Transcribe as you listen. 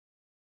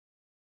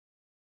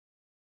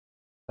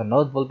the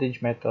node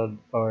voltage method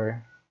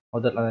or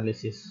nodal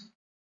analysis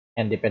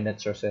and dependent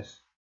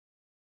sources.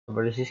 So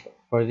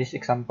for this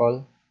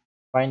example,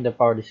 find the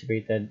power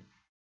dissipated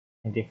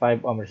in the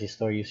 5 ohm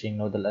resistor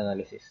using nodal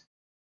analysis.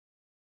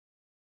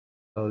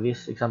 So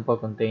this example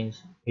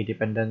contains a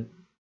dependent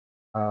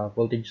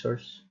voltage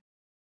source.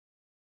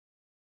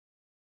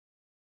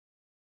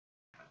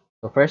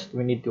 So first,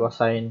 we need to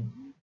assign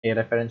a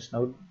reference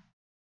node.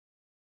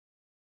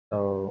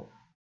 So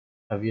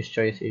obvious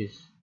choice is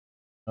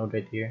node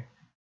right here.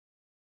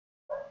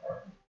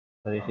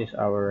 So this is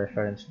our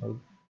reference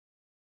node.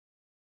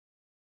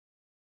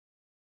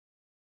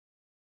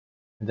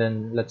 And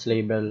then let's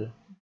label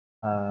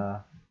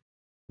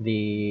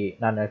the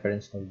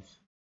non-reference nodes.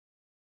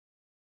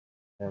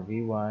 So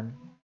V1,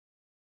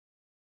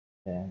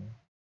 then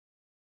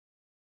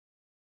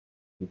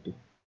V2.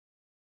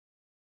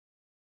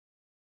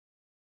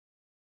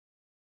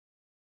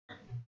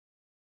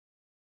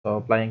 So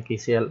applying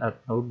KCL at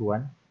node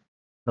 1,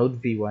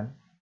 node V1,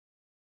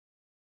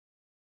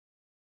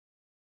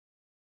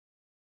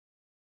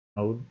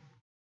 node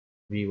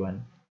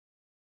V1.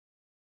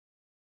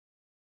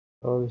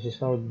 So this is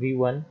node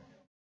V1.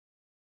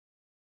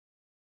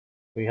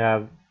 We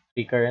have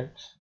 3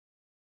 currents.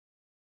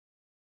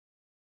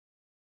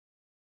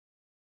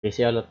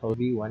 KCL at node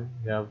V1,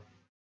 we have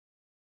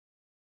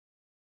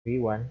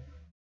V1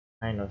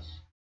 minus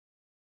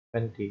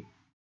 20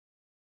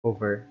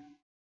 over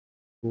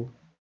 2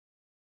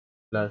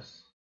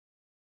 plus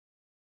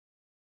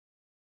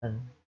and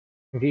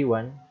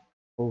V1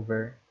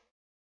 over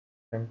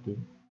 20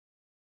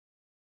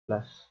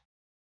 plus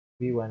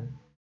V1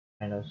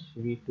 minus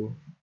V2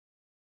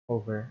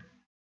 over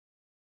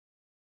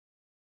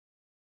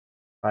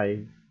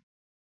 5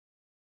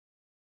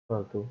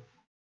 equal to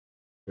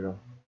 0.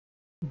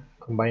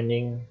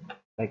 Combining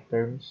like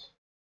terms,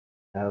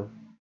 have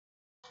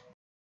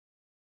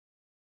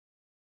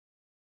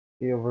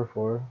 3 over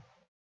 4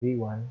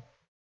 V1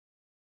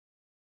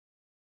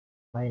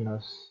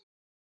 minus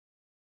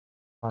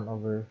 1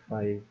 over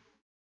 5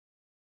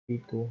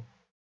 V2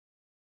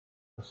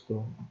 equals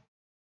to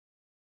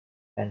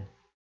 10.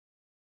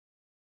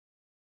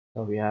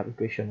 So we have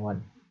equation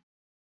 1.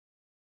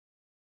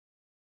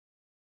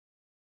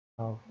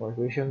 Now for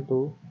equation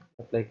 2,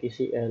 apply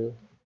KCL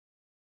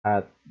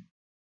at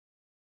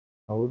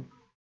node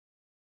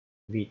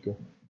V2.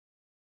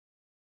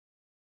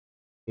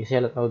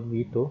 KCL at node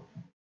V2.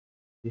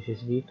 This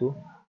is V2.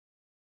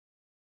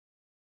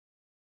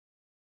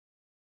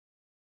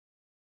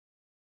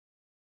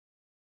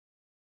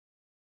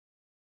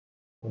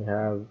 We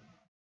have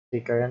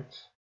 3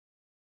 currents.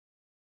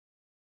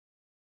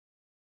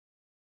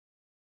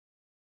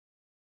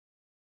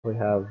 We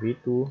have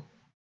V2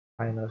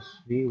 minus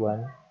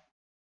V1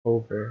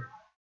 over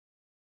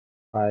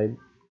 5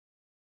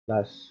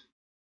 plus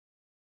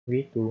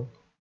V2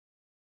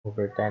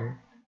 over 10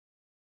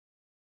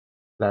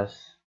 plus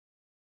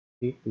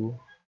V2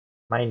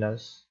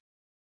 minus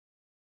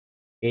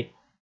 8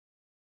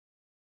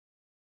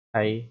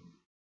 I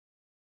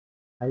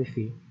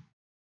phi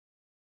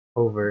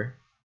over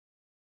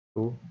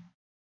 2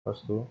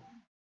 equals to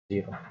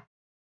 0.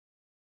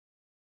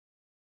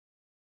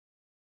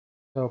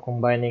 So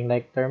combining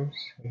like terms,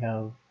 we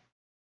have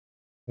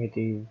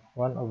negative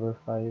 1 over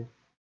 5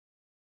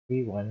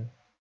 V1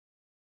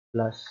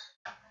 plus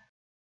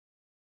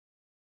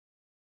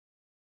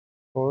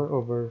 4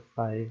 over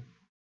 5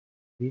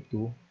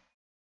 V2,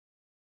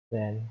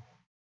 then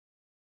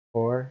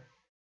 4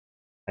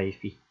 phi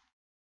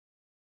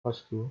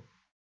equals to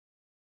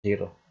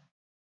 0.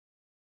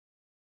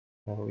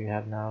 So we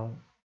have now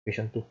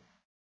equation 2.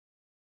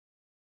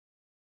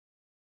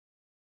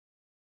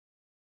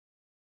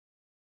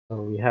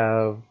 So we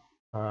have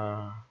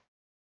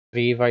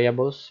 3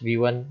 variables,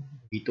 V1,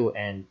 V2,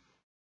 and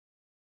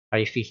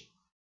phi.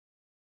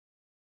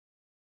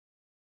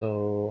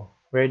 So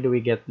where do we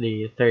get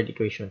the third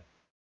equation?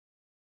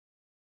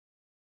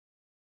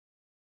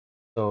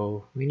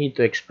 So we need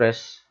to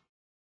express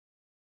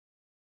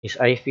is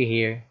phi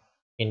here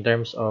in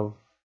terms of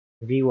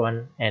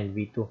V1 and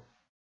V2.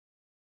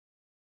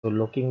 So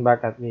looking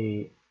back at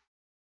the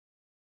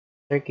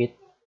circuit,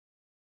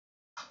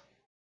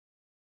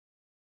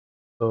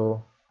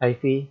 so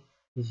phi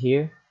is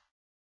here,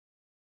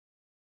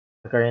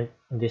 the current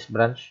in this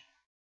branch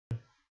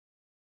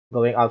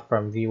going out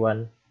from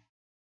V1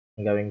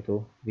 and going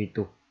to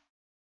V2.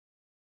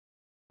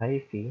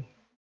 Phi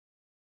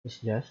is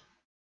just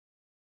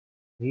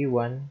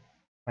V1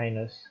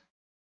 minus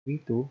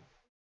V2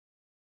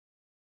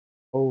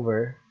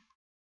 over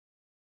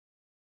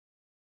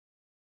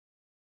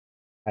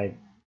 5.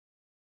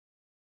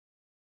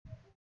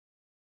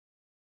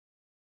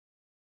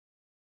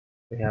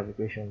 We have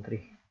equation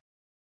 3.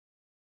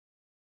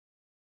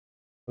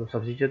 So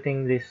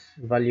substituting this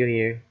value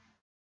here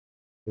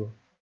to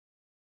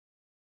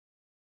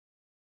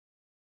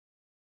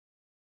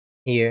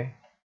here,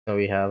 so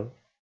we have,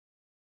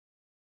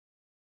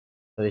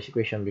 so this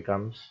equation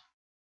becomes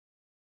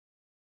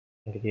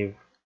negative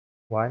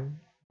 1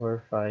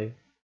 over 5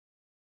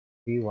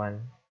 V1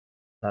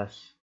 plus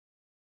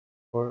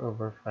 4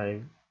 over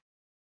 5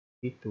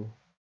 V2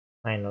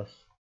 minus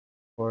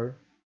 4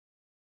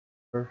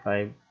 over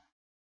 5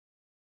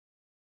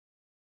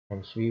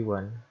 times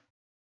V1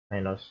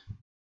 minus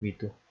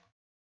V2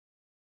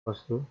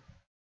 equals to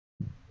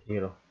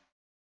 0.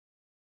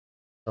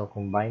 So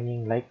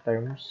combining like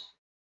terms,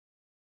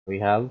 we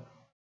have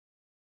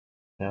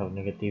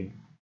negative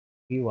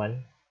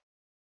V1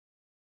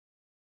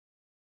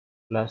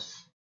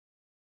 plus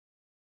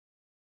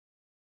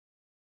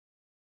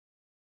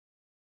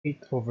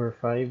 8 over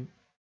 5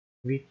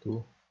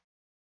 V2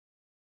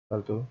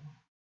 equal to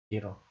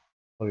 0.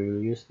 So we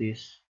will use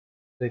these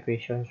two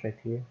equations right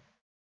here,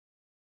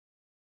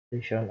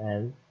 equation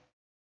and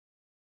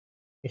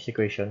this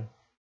equation,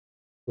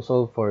 to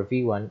solve for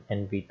V1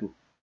 and V2.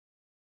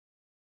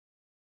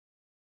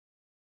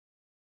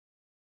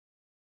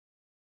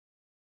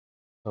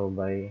 So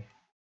by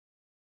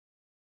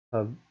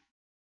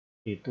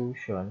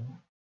substitution,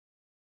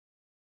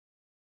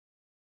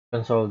 you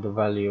can solve the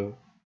value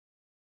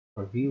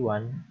for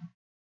V1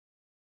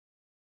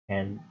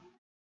 and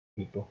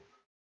V2.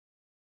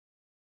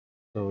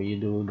 So you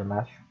do the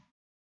math.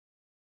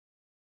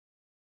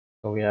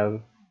 So we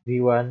have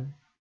V1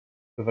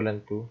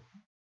 equivalent to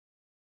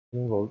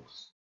 10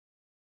 volts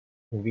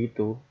and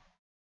V2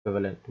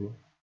 equivalent to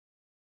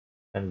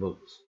 10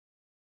 volts.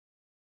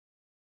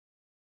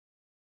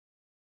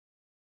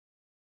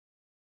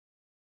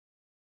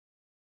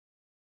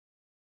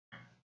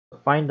 So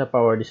find the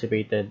power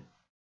dissipated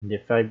in the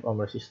 5 ohm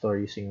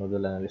resistor using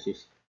nodal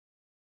analysis.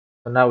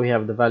 So now we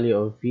have the value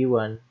of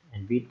V1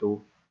 and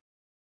V2.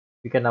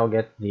 We can now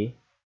get the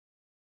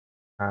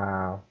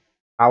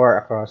power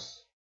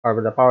across,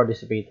 or the power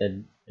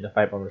dissipated in the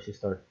 5 ohm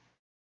resistor.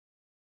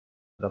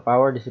 The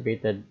power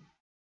dissipated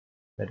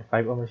by the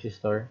 5 ohm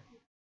resistor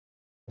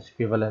is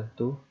equivalent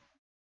to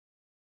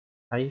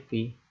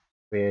I-P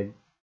squared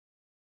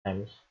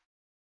times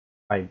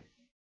 5.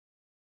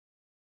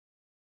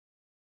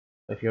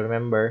 So if you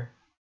remember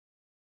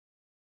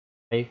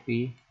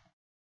I-P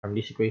from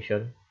this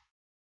equation,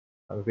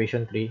 from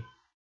equation 3,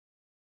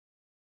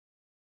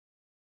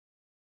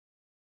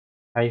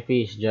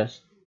 I-P is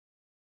just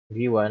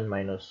V1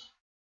 minus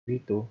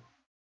V2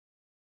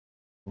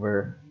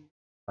 over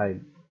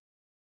 5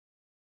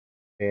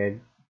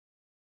 squared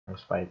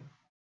times 5.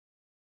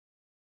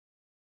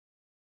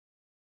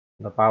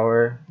 The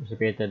power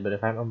dissipated by the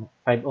 5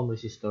 ohm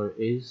resistor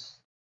is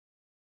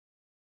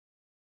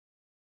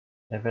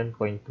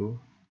 7.2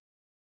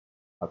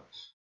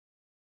 watts.